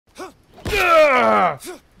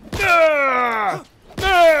That's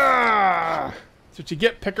what you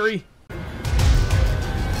get, Pickery.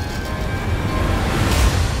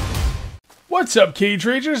 What's up, Cage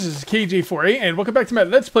Ragers? This is KJ48, and welcome back to my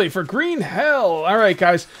Let's Play for Green Hell. Alright,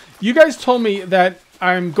 guys. You guys told me that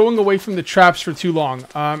I'm going away from the traps for too long.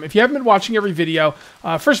 If you haven't been watching every video,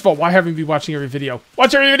 first of all, why haven't you been watching every video?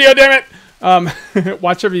 Watch every video, damn it!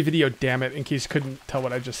 Watch every video, damn it, in case you couldn't tell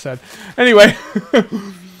what I just said. Anyway,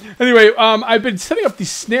 I've been setting up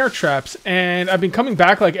these snare traps, and I've been coming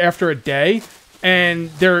back, like, after a day, and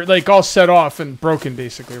they're, like, all set off and broken,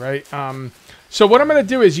 basically, right? So what I'm going to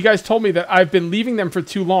do is, you guys told me that I've been leaving them for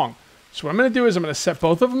too long. So what I'm going to do is I'm going to set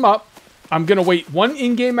both of them up. I'm going to wait 1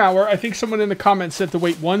 in-game hour. I think someone in the comments said to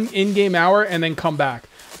wait 1 in-game hour and then come back.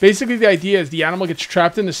 Basically, the idea is the animal gets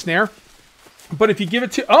trapped in the snare. But if you give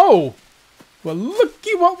it to... Oh! Well,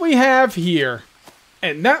 looky what we have here.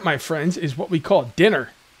 And that, my friends, is what we call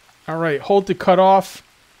dinner. All right, hold to cut off.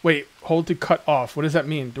 Wait, hold to cut off. What does that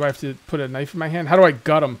mean? Do I have to put a knife in my hand? How do I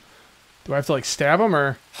gut him? Do I have to, like, stab him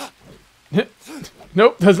or...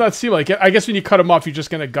 Nope, does not seem like it. I guess when you cut him off, you're just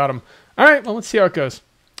going to gut him. All right, well, let's see how it goes.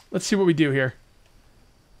 Let's see what we do here.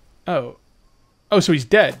 Oh. Oh, so he's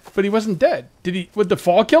dead. But he wasn't dead. Would the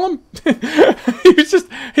fall kill him?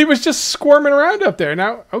 he was just squirming around up there.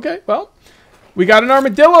 Now, okay, well, we got an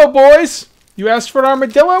armadillo, boys. You asked for an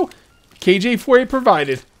armadillo? KJ48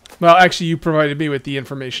 provided. Well, actually, you provided me with the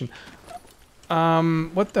information.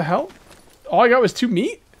 What the hell? All I got was 2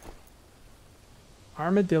 meat?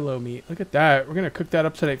 Armadillo meat. Look at that. We're going to cook that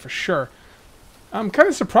up today for sure. I'm kind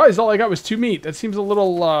of surprised all I got was 2 meat. That seems a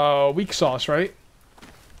little weak sauce, right?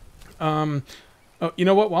 Oh, you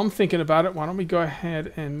know what? While I'm thinking about it, why don't we go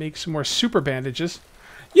ahead and make some more super bandages?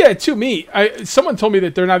 Yeah, 2 meat. Someone told me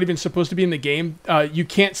that they're not even supposed to be in the game. You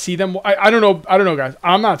can't see them. I don't know. I don't know, guys.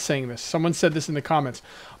 I'm not saying this. Someone said this in the comments.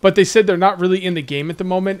 But they said they're not really in the game at the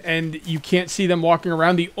moment, and you can't see them walking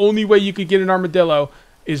around. The only way you could get an armadillo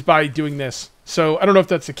is by doing this. So, I don't know if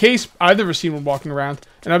that's the case. I've never seen one walking around.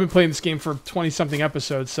 And I've been playing this game for 20-something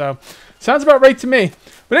episodes. So, sounds about right to me.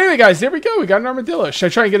 But anyway, guys, there we go. We got an armadillo. Should I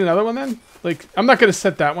try and get another one then? Like, I'm not going to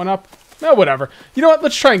set that one up. No, whatever. You know what?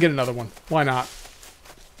 Let's try and get another one. Why not?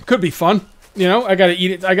 Could be fun. You know, I got to eat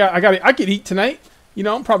it. I could eat tonight. You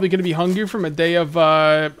know, I'm probably going to be hungry from a day of,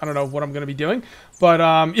 I don't know what I'm going to be doing. But,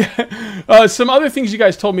 yeah. Some other things you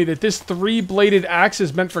guys told me that this 3-bladed axe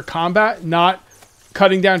is meant for combat, not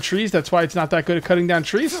cutting down trees. That's why it's not that good at cutting down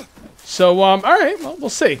trees. So, all right, well, we'll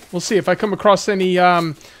see. We'll see if I come across any,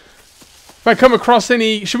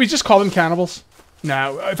 should we just call them cannibals?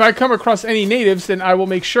 No, if I come across any natives, then I will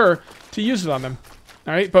make sure to use it on them.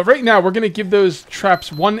 All right, but right now, we're going to give those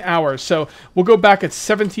traps 1 hour. So, we'll go back at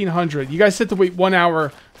 1700. You guys said to wait 1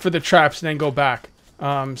 hour for the traps and then go back.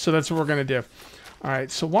 So, that's what we're going to do. All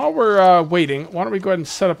right, so while we're waiting, why don't we go ahead and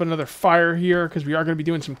set up another fire here, because we are going to be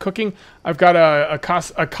doing some cooking. I've got a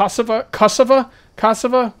cassava,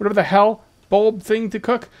 whatever the hell, bulb thing to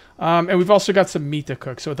cook. And we've also got some meat to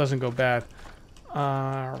cook, so it doesn't go bad.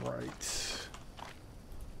 All right.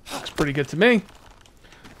 Looks pretty good to me.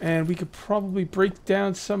 And we could probably break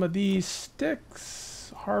down some of these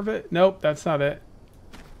sticks. Harvest. Nope, that's not it.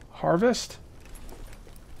 Harvest.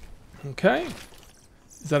 Okay.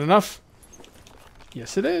 Is that enough?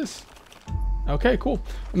 Yes, it is. Okay, cool.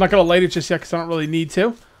 I'm not gonna light it just yet because I don't really need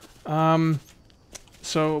to.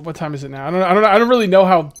 So what time is it now? I don't really know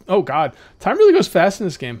how. Oh God, time really goes fast in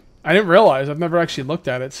this game. I didn't realize. I've never actually looked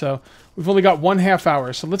at it. So we've only got 1/2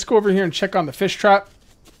 hour. So let's go over here and check on the fish trap.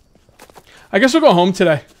 I guess we'll go home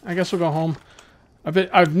today. I guess we'll go home.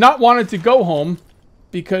 I've not wanted to go home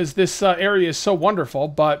because this area is so wonderful.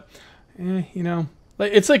 But you know,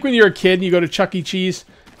 it's like when you're a kid and you go to Chuck E. Cheese.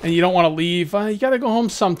 And you don't want to leave. You got to go home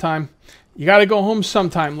sometime. You got to go home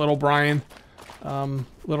sometime, little Brian.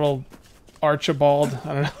 Little Archibald.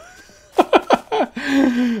 I don't know.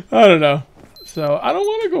 I don't know. So, I don't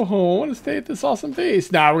want to go home. I want to stay at this awesome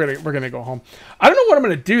base. Nah, we're gonna go home. I don't know what I'm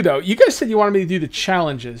going to do, though. You guys said you wanted me to do the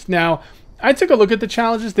challenges. Now, I took a look at the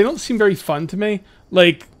challenges. They don't seem very fun to me.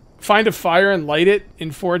 Like, find a fire and light it in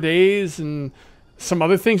 4 days and... some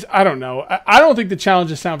other things. I don't know. I don't think the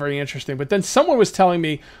challenges sound very interesting. But then someone was telling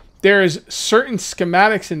me there's certain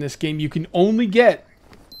schematics in this game you can only get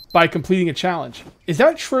by completing a challenge. Is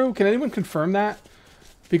that true? Can anyone confirm that?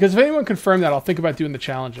 Because if anyone confirmed that, I'll think about doing the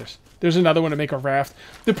challenges. There's another one to make a raft.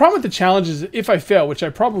 The problem with the challenges is if I fail, which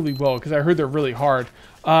I probably will because I heard they're really hard,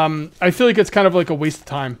 I feel like it's kind of like a waste of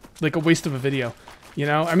time, like a waste of a video. You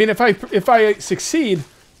know? I mean, if I succeed...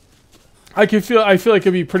 I feel like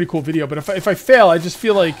it'd be a pretty cool video, but if I fail, I just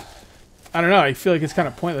feel like, I don't know, I feel like it's kind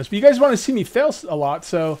of pointless. But you guys want to see me fail a lot,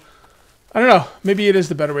 so I don't know. Maybe it is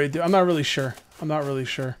the better way to do it. I'm not really sure. I'm not really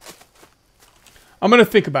sure. I'm going to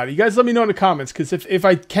think about it. You guys let me know in the comments, because if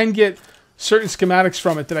I can get certain schematics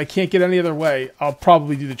from it that I can't get any other way, I'll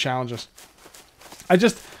probably do the challenges. I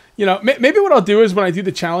just, you know, maybe what I'll do is when I do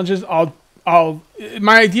the challenges,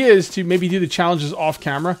 my idea is to maybe do the challenges off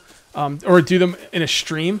camera, or do them in a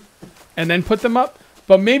stream and then put them up.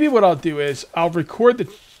 But maybe what I'll do is I'll record the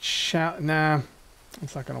nah,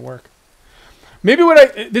 it's not going to work. Maybe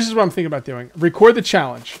this is what I'm thinking about doing. Record the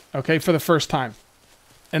challenge, okay, for the first time.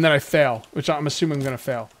 And then I fail, which I'm assuming I'm going to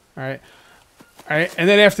fail. All right. All right. And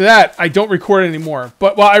then after that, I don't record anymore.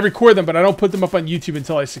 But, well, I record them, but I don't put them up on YouTube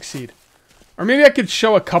until I succeed. Or maybe I could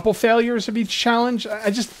show a couple failures of each challenge.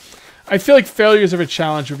 I feel like failures of a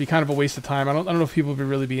challenge would be kind of a waste of time. I don't know if people would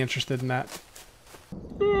really be interested in that.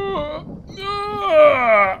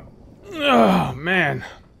 Oh, man.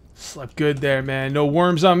 Slept good there, man. No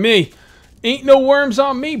worms on me. Ain't no worms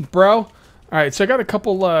on me, bro. All right, so I got a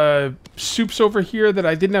couple soups over here that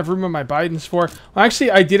I didn't have room in my Bidens for. Well,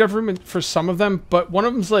 actually, I did have room for some of them, but one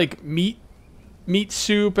of them's like meat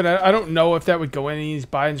soup, and I don't know if that would go in any of these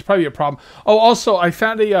Bidens. Probably a problem. Oh, also, I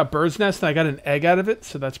found a bird's nest, and I got an egg out of it,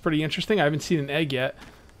 so that's pretty interesting. I haven't seen an egg yet,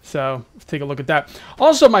 so let's take a look at that.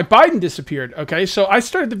 Also, my Biden disappeared, okay? So I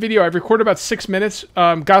started the video. I recorded about 6 minutes,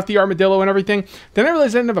 got the armadillo and everything. Then I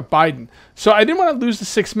realized I didn't have a Biden. So I didn't want to lose the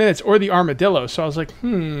 6 minutes or the armadillo, so I was like,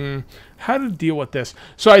 how to deal with this?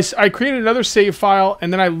 So I created another save file,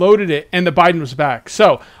 and then I loaded it, and the Biden was back.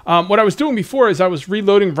 So what I was doing before is I was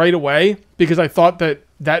reloading right away because I thought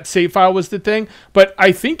that save file was the thing. But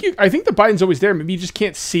I think the Biden's always there. Maybe you just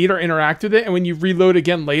can't see it or interact with it, and when you reload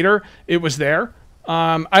again later, it was there.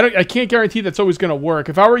 I can't guarantee that's always going to work.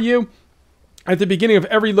 If I were you, at the beginning of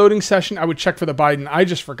every loading session, I would check for the Biden. I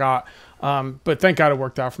just forgot. But thank God it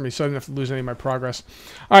worked out for me, so I didn't have to lose any of my progress.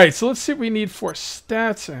 All right, so let's see what we need for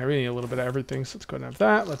stats. We need a little bit of everything, so let's go ahead and have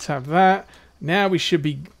that. Let's have that. Now we should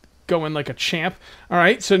be going like a champ. All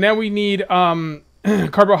right, so now we need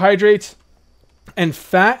carbohydrates and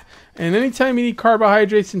fat. And anytime you need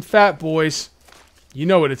carbohydrates and fat, boys, you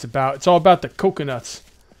know what it's about. It's all about the coconuts.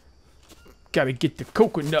 Got to get the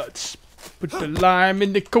coconuts. Put the lime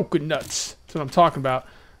in the coconuts. That's what I'm talking about.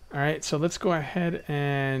 All right, so let's go ahead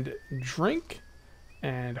and drink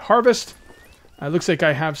and harvest. It looks like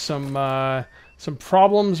I have some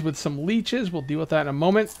problems with some leeches. We'll deal with that in a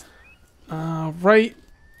moment. Right.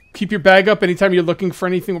 Keep your bag up anytime you're looking for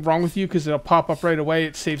anything wrong with you, because it'll pop up right away.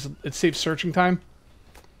 It saves searching time.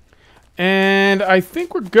 And I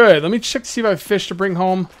think we're good. Let me check to see if I have fish to bring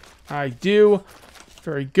home. I do.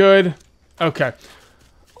 Very good. Okay.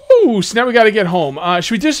 Ooh, so now we got to get home.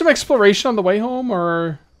 Should we do some exploration on the way home,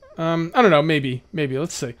 or I don't know, maybe.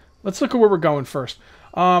 Let's see. Let's look at where we're going first.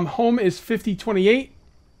 Home is 5028.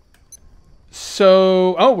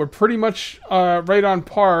 So, oh, we're pretty much right on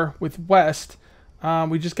par with west.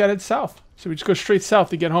 We just got to head south. So we just go straight south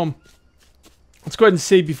to get home. Let's go ahead and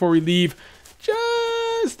save before we leave,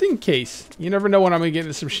 just in case. You never know when I'm going to get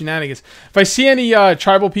into some shenanigans. If I see any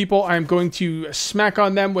tribal people, I'm going to smack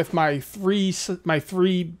on them with my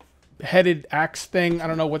three-headed axe thing. I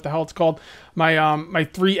don't know what the hell it's called. My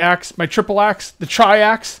triple axe, the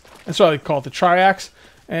tri-axe. That's what I call it, the tri-axe.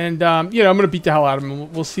 And, you know, I'm going to beat the hell out of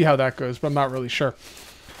them. We'll see how that goes, but I'm not really sure.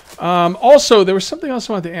 Also, there was something else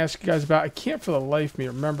I wanted to ask you guys about. I can't for the life of me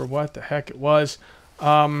remember what the heck it was.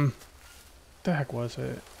 What the heck was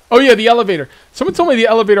it? Oh, yeah, the elevator. Someone told me the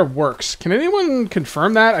elevator works. Can anyone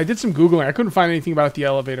confirm that? I did some Googling. I couldn't find anything about the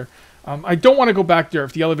elevator. I don't want to go back there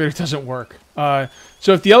if the elevator doesn't work.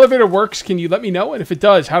 So if the elevator works, can you let me know? And if it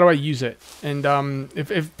does, how do I use it? And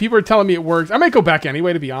if people are telling me it works, I might go back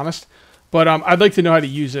anyway, to be honest. But I'd like to know how to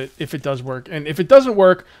use it if it does work. And if it doesn't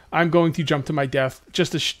work, I'm going to jump to my death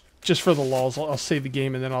just for the lulz. I'll save the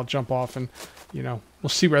game and then I'll jump off and, you know, we'll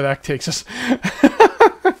see where that takes us.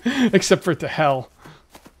 Except for to hell.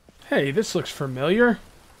 Hey, this looks familiar.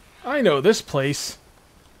 I know this place.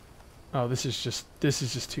 Oh, this is just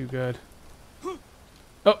too good.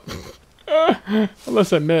 Oh,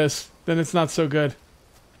 unless I miss, then it's not so good.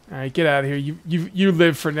 All right, get out of here. You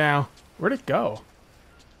live for now. Where'd it go?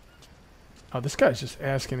 Oh, this guy's just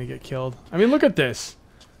asking to get killed. I mean, look at this.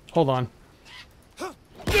 Hold on.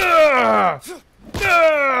 That's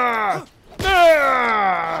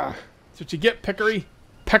what you get, peccary.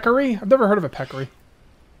 Peccary? I've never heard of a peccary.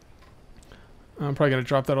 I'm probably going to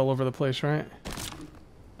drop that all over the place, right?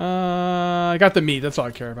 I got the meat. That's all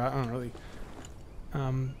I care about. I don't really...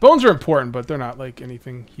 bones are important, but they're not, like,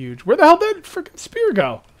 anything huge. Where the hell did that freaking spear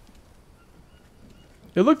go?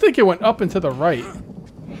 It looked like it went up and to the right.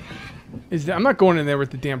 I'm not going in there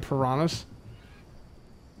with the damn piranhas.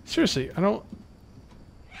 Seriously, I don't...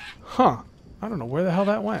 Huh. I don't know where the hell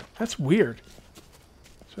that went. That's weird.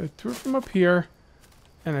 So I threw it from up here,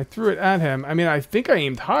 and I threw it at him. I mean, I think I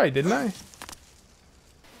aimed high, didn't I?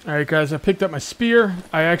 Alright, guys, I picked up my spear.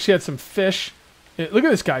 I actually had some fish. Look at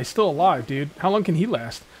this guy. He's still alive, dude. How long can he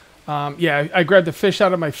last? Yeah, I grabbed the fish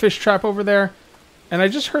out of my fish trap over there, and I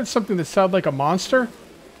just heard something that sounded like a monster.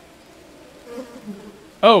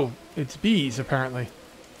 Oh, it's bees, apparently.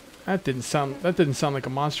 That didn't sound like a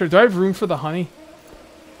monster. Do I have room for the honey?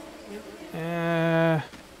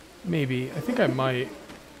 Maybe. I think I might.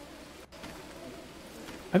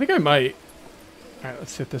 Alright,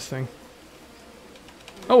 let's hit this thing.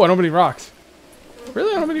 Oh, I don't have any rocks.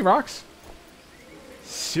 Really? I don't have any rocks?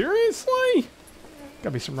 Seriously?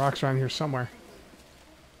 Gotta be some rocks around here somewhere.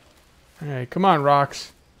 Alright, come on,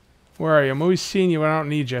 rocks. Where are you? I'm always seeing you when I don't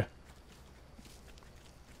need you.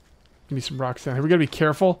 Give me some rocks down here. We gotta be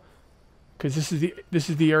careful, because this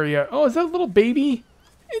is the area. Oh, is that a little baby?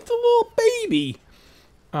 It's a little baby.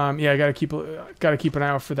 Yeah, I gotta keep an eye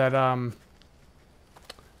out for that.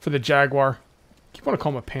 For the jaguar. I keep want to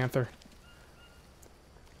call him a panther.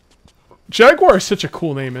 Jaguar is such a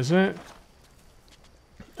cool name, isn't it?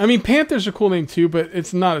 I mean, panther's a cool name too, but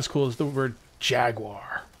it's not as cool as the word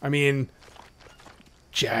jaguar. I mean,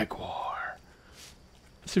 jaguar.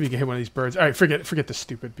 Let's see if we can hit one of these birds. All right, forget the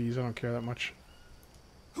stupid bees. I don't care that much.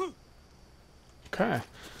 Okay.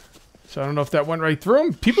 So I don't know if that went right through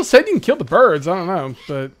them. People said you can kill the birds. I don't know,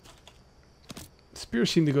 but spears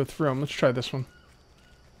seem to go through them. Let's try this one.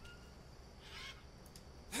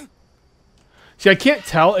 See, I can't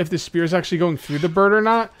tell if the spear is actually going through the bird or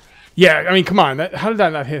not. Yeah, I mean, come on. How did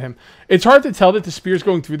that not hit him? It's hard to tell that the spear is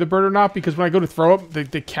going through the bird or not, because when I go to throw up,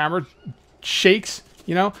 the camera shakes,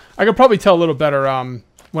 you know? I could probably tell a little better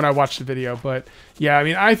when I watch the video. But, yeah, I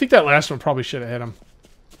mean, I think that last one probably should have hit him.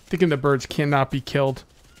 Thinking the birds cannot be killed,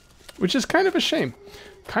 which is kind of a shame.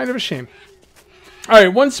 Kind of a shame. All right,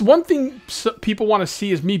 one thing people want to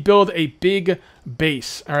see is me build a big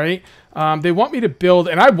base, all right? They want me to build,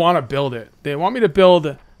 and I want to build it. They want me to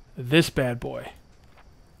build this bad boy.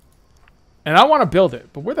 And I want to build it,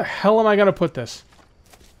 but where the hell am I going to put this?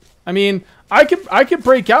 I mean, I could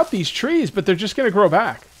break out these trees, but they're just going to grow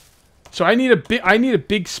back. So I need a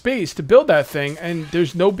big space to build that thing, and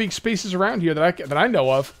there's no big spaces around here that I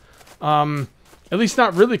know of. At least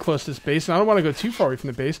not really close to this base, and I don't want to go too far away from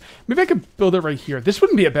the base. Maybe I could build it right here. This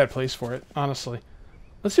wouldn't be a bad place for it, honestly.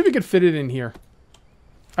 Let's see if we could fit it in here.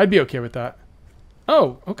 I'd be okay with that.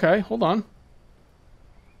 Oh, okay. Hold on.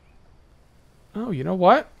 Oh, you know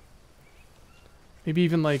what? Maybe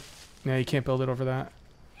even like... Nah, you can't build it over that.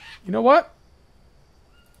 You know what?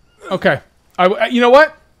 Okay. You know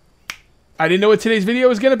what? I didn't know what today's video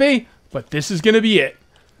was going to be, but this is going to be it.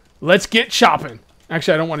 Let's get chopping.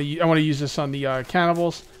 Actually, I don't want to. I want to use this on the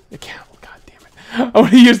cannibals. The cannibal. God damn it! I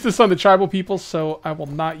want to use this on the tribal people, so I will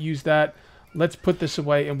not use that. Let's put this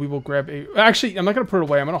away, and we will grab a... Actually, I'm not going to put it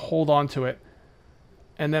away. I'm going to hold on to it.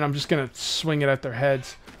 And then I'm just going to swing it at their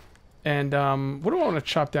heads. And what do I want to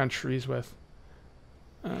chop down trees with?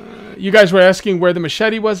 You guys were asking where the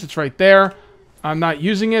machete was. It's right there. I'm not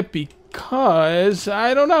using it because...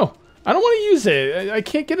 I don't know. I don't want to use it. I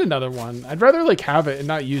can't get another one. I'd rather like have it and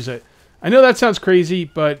not use it. I know that sounds crazy,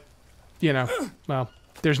 but... You know, well,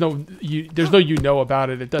 there's no you know about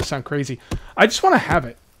it. It does sound crazy. I just want to have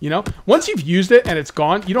it. You know, once you've used it and it's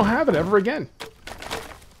gone, you don't have it ever again.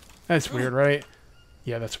 That's weird, right?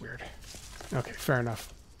 Yeah, that's weird. Okay, fair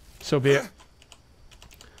enough. So be it.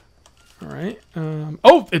 All right.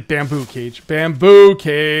 Oh, bamboo cage. Bamboo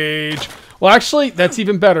cage. Well, actually, that's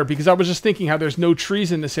even better because I was just thinking how there's no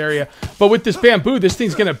trees in this area. But with this bamboo, this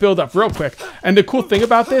thing's going to build up real quick. And the cool thing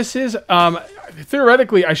about this is,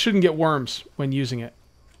 theoretically, I shouldn't get worms when using it.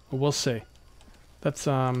 But we'll see. That's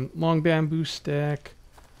long bamboo stick.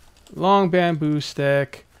 Long bamboo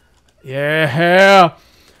stick. Yeah.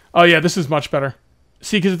 Oh, yeah, this is much better.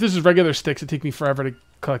 See, because if this is regular sticks, it'd take me forever to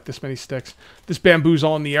collect this many sticks. This bamboo's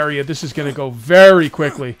all in the area. This is going to go very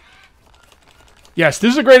quickly. Yes,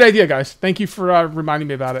 this is a great idea, guys. Thank you for reminding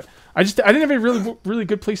me about it. I didn't have a really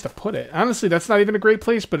good place to put it. Honestly, that's not even a great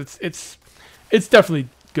place, but it's definitely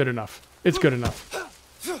good enough. It's good enough.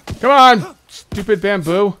 Come on, stupid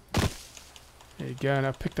bamboo. There you go.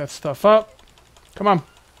 Now pick that stuff up. Come on.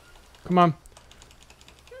 Come on.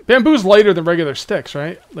 Bamboo's lighter than regular sticks,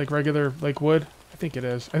 right? Like regular, like wood. I think it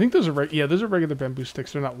is. I think those are yeah, those are regular bamboo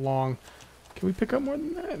sticks. They're not long. Can we pick up more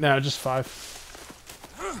than that? No, just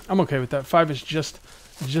 5. I'm okay with that. 5 is just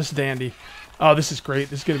dandy. Oh, this is great.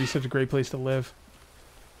 This is gonna be such a great place to live.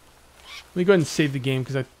 Let me go ahead and save the game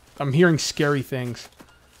because I'm hearing scary things.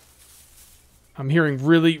 I'm hearing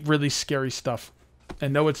really, really scary stuff.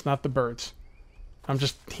 And no, it's not the birds. I'm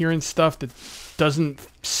just hearing stuff that doesn't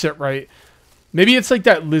sit right. Maybe it's like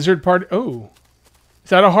that lizard part. Oh, is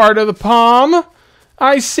that a heart of the palm?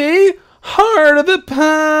 I see. Heart of the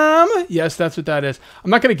palm. Yes, that's what that is.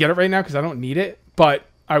 I'm not going to get it right now because I don't need it, but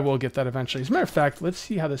I will get that eventually. As a matter of fact, let's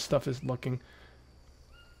see how this stuff is looking.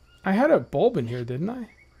 I had a bulb in here, didn't I?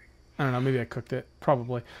 I don't know. Maybe I cooked it.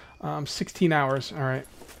 Probably. 16 hours. All right.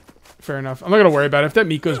 Fair enough. I'm not going to worry about it. If that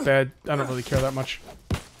meat goes bad, I don't really care that much.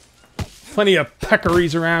 Plenty of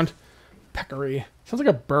peccaries around. Peccary. Sounds like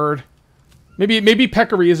a bird. Maybe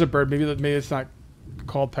peccary is a bird. Maybe it's not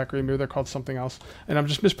called peccary. Maybe they're called something else. And I'm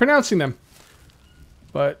just mispronouncing them.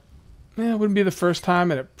 But, yeah, it wouldn't be the first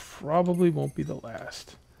time, and it probably won't be the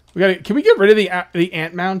last. Can we get rid of the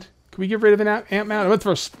ant mound? Can we get rid of an ant mound? I'm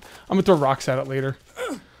gonna throw rocks at it later.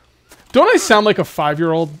 Don't I sound like a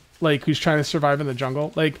 5-year-old, like, who's trying to survive in the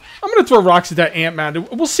jungle? Like, I'm gonna throw rocks at that ant mound.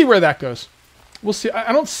 We'll see where that goes. We'll see.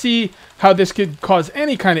 I don't see how this could cause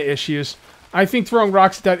any kind of issues. I think throwing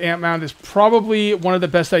rocks at that ant mound is probably one of the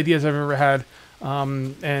best ideas I've ever had.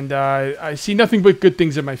 And I see nothing but good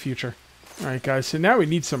things in my future. All right, guys. So now we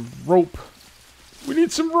need some rope. We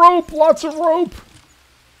need some rope. Lots of rope.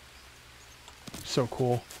 So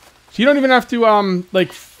cool. So you don't even have to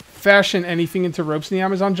like fashion anything into ropes in the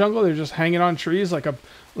Amazon jungle. They're just hanging on trees like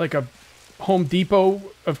a Home Depot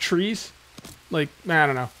of trees. Like, I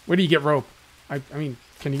don't know. Where do you get rope? I mean,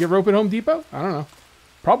 can you get rope at Home Depot? I don't know.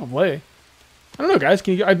 Probably. I don't know, guys.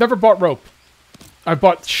 I've never bought rope. I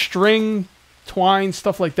bought string, twine,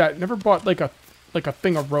 stuff like that. Never bought like a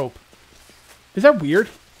thing of rope. Is that weird?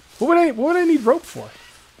 What would I need rope for?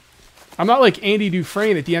 I'm not like Andy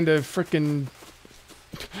Dufresne at the end of frickin'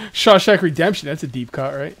 Shawshank Redemption. That's a deep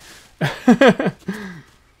cut, right?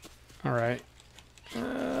 All right.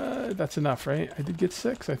 That's enough, right? I did get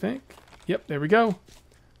 6, I think. Yep, there we go.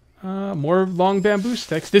 More long bamboo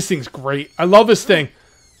sticks. This thing's great. I love this thing.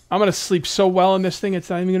 I'm going to sleep so well in this thing, it's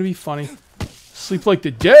not even going to be funny. Sleep like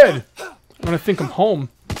the dead. I'm going to think I'm home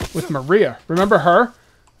with Maria. Remember her?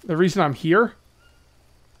 The reason I'm here?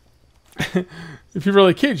 If you were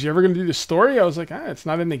like, kids, you ever going to do the story? I was like, it's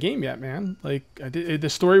not in the game yet, man. Like, the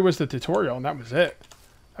story was the tutorial, and that was it.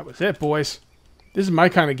 That was it, boys. This is my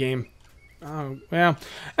kind of game. Well,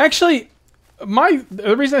 actually,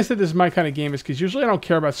 the reason I said this is my kind of game is because usually I don't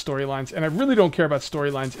care about storylines, and I really don't care about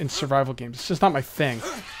storylines in survival games. It's just not my thing,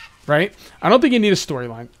 right? I don't think you need a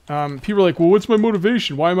storyline. People are like, well, what's my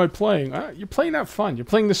motivation? Why am I playing? You're playing to have fun. You're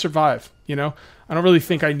playing to survive, you know? I don't really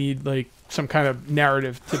think I need, like, some kind of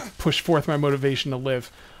narrative to push forth my motivation to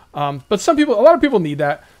live. But a lot of people need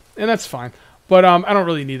that, and that's fine. But I don't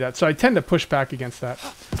really need that, so I tend to push back against that.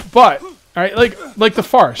 But, all right, like the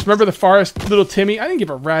forest. Remember the forest, little Timmy? I didn't give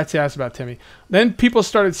a rat's ass about Timmy. Then people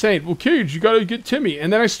started saying, well, Cage, you got to get Timmy.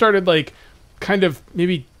 And then I started, like, kind of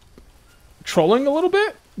maybe trolling a little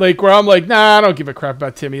bit. Like, where I'm like, nah, I don't give a crap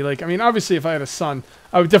about Timmy. Like, I mean, obviously, if I had a son,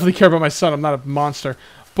 I would definitely care about my son. I'm not a monster.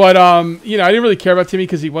 But, you know, I didn't really care about Timmy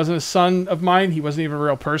because he wasn't a son of mine. He wasn't even a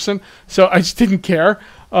real person. So I just didn't care.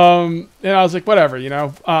 And I was like, whatever, you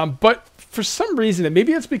know. But for some reason, and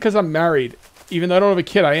maybe it's because I'm married, even though I don't have a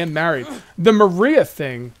kid, I am married. The Maria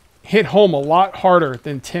thing hit home a lot harder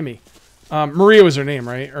than Timmy. Maria was her name,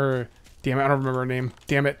 right? Or, damn it, I don't remember her name.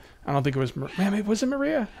 Damn it. I don't think it was, man, was it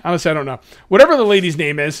Maria? Honestly, I don't know. Whatever the lady's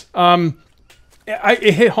name is,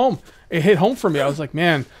 it hit home. It hit home for me. I was like,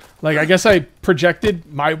 man, like, I guess I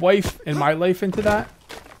projected my wife and my life into that.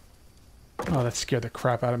 Oh, that scared the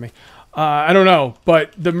crap out of me. I don't know,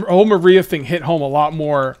 but the whole Maria thing hit home a lot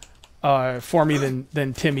more for me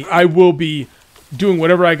than Timmy. I will be doing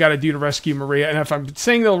whatever I got to do to rescue Maria, and if I'm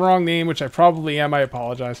saying the wrong name, which I probably am, I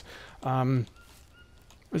apologize. It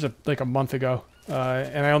was like a month ago,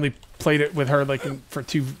 and I only played it with her like for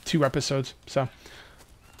two episodes. So,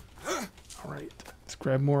 all right, let's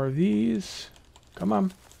grab more of these. Come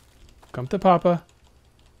on, come to Papa.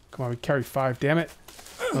 Come on, we carry 5. Damn it!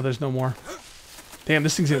 No, there's no more. Damn,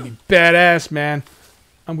 this thing's gonna be badass, man.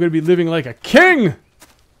 I'm gonna be living like a king.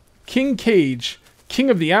 King Cage, king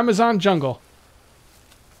of the Amazon jungle.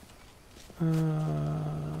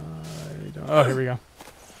 Oh, here we go.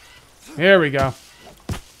 Here we go.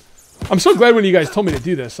 I'm so glad when you guys told me to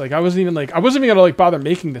do this. Like, I wasn't even gonna like bother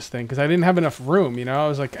making this thing because I didn't have enough room. You know, I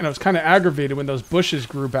was like, and I was kind of aggravated when those bushes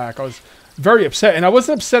grew back. I was very upset, and I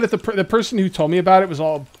wasn't upset at the person who told me about it. Was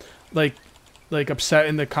all like upset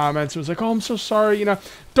in the comments. It was like, oh, I'm so sorry. You know,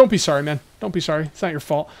 don't be sorry, man. Don't be sorry. It's not your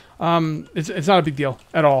fault. It's not a big deal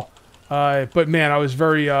at all. But man, I was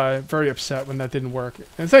very upset when that didn't work. And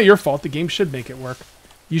it's not your fault. The game should make it work.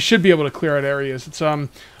 You should be able to clear out areas. It's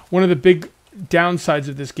one of the big downsides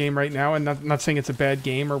of this game right now. And not saying it's a bad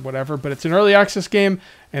game or whatever, but it's an early access game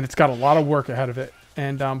and it's got a lot of work ahead of it.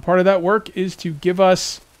 And part of that work is to give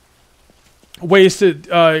us ways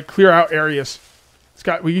to clear out areas.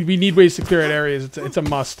 We need ways to clear out areas. It's a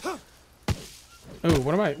must. Oh,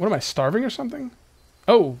 what am I starving or something?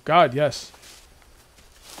 Oh God, yes.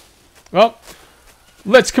 Well,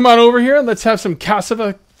 let's come on over here and let's have some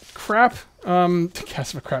cassava crap.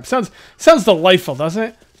 Cassava crap sounds delightful, doesn't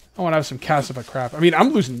it? I want to have some cassava crap. I mean, I'm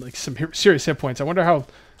losing like some serious hit points. I wonder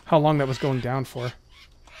how long that was going down for.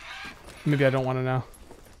 Maybe I don't want to know.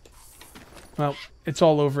 Well, it's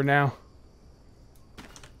all over now.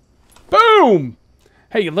 Boom!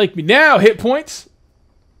 Hey, you like me now? Hit points.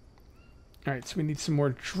 All right, so we need some more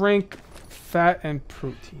drink, fat, and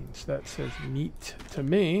proteins. That says meat to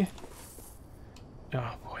me.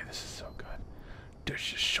 Oh boy, this is so good.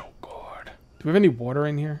 This is so good. Do we have any water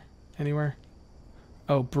in here? Anywhere?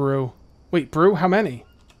 Oh, brew. Wait, brew? How many?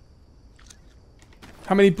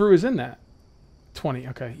 How many brew is in that? 20.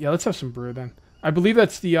 Okay. Yeah, let's have some brew then. I believe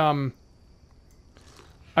that's the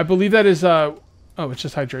I believe that is oh, it's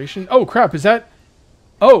just hydration. Oh crap, is that?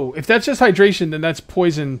 Oh, if that's just hydration, then that's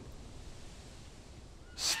poison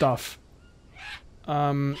stuff.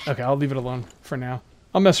 Okay, I'll leave it alone for now.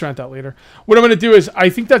 I'll mess around with that later. What I'm going to do is, I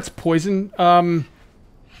think that's poison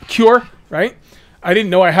cure, right? I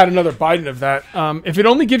didn't know I had another Biden of that. If it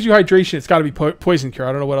only gives you hydration, it's got to be poison cure.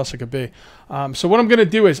 I don't know what else it could be. So what I'm going to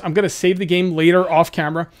do is, I'm going to save the game later off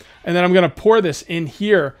camera, and then I'm going to pour this in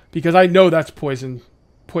here, because I know that's poison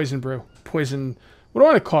brew. Poison, what do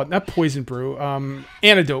I want to call it? Not poison brew.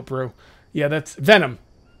 Antidote brew. Yeah, that's venom.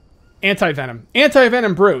 Anti-venom.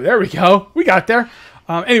 Anti-venom brew. There we go. We got there.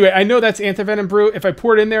 Anyway, I know that's anti-venom brew. If I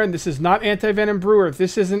pour it in there and this is not anti-venom brew, or if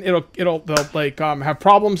this isn't, they'll like have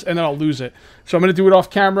problems and then I'll lose it. So I'm going to do it off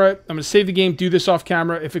camera. I'm going to save the game, do this off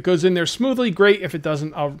camera. If it goes in there smoothly, great. If it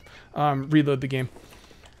doesn't, I'll reload the game.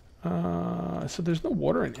 So there's no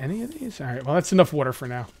water in any of these? All right, well, that's enough water for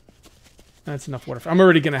now. That's enough water. I'm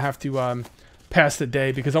already going to have to pass the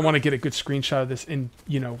day because I want to get a good screenshot of this in,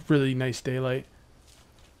 really nice daylight.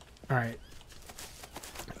 All right.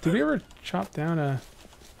 Did we ever chop down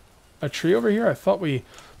a tree over here? I thought we...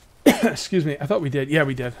 excuse me. I thought we did. Yeah,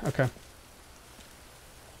 we did. Okay.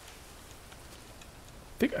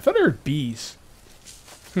 I thought I heard bees.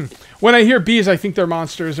 When I hear bees, I think they're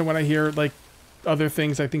monsters. And when I hear, like, other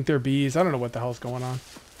things, I think they're bees. I don't know what the hell's going on.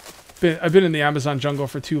 I've been in the Amazon jungle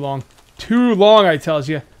for too long. Too long, I tells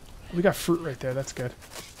you. We got fruit right there. That's good.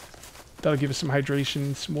 That'll give us some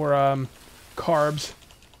hydration, some more carbs.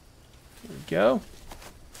 There we go.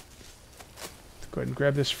 Let's go ahead and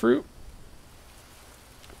grab this fruit.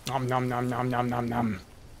 Nom nom nom nom nom nom nom.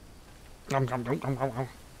 Nom nom nom nom nom.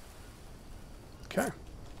 Okay.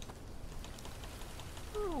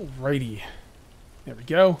 Alrighty. There we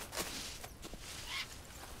go.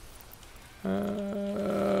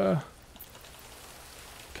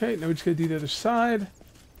 Okay, now we're just gonna do the other side.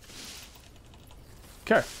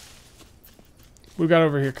 Okay. What we got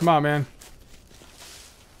over here? Come on, man.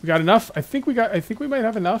 We got enough? I think we might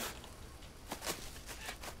have enough.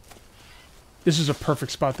 This is a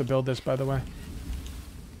perfect spot to build this, by the way.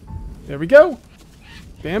 There we go.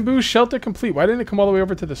 Bamboo shelter complete. Why didn't it come all the way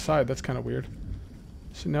over to the side? That's kind of weird.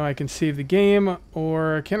 So now I can save the game,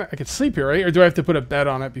 or I can sleep here, right? Or do I have to put a bed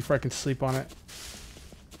on it before I can sleep on it?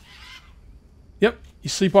 Yep. You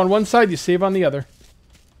sleep on one side, you save on the other.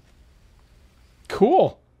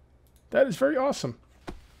 Cool. That is very awesome.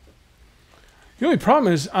 The only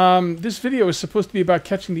problem is, this video is supposed to be about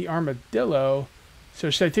catching the armadillo. So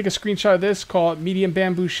should I take a screenshot of this, call it medium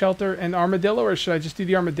bamboo shelter and armadillo, or should I just do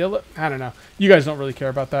the armadillo? I don't know. You guys don't really care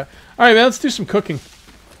about that. All right, man, let's do some cooking.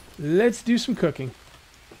 Let's do some cooking.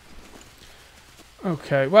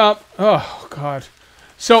 Okay, well, oh, God.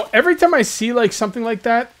 So every time I see like something like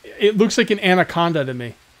that, it looks like an anaconda to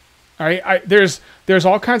me. All right, there's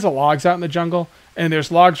all kinds of logs out in the jungle, and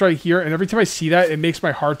there's logs right here, and every time I see that, it makes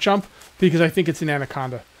my heart jump because I think it's an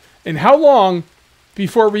anaconda. And how long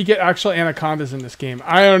before we get actual anacondas in this game?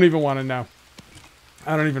 I don't even want to know.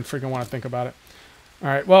 I don't even freaking want to think about it. All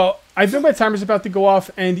right, well, I think my timer's about to go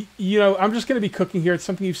off, and, I'm just going to be cooking here. It's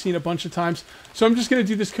something you've seen a bunch of times. So I'm just going to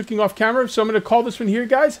do this cooking off camera. So I'm going to call this one here,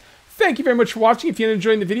 guys. Thank you very much for watching. If you're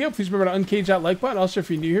enjoying the video, please remember to uncage that like button. Also, if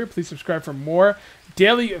you're new here, please subscribe for more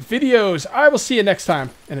daily videos. I will see you next time.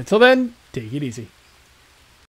 And until then, take it easy.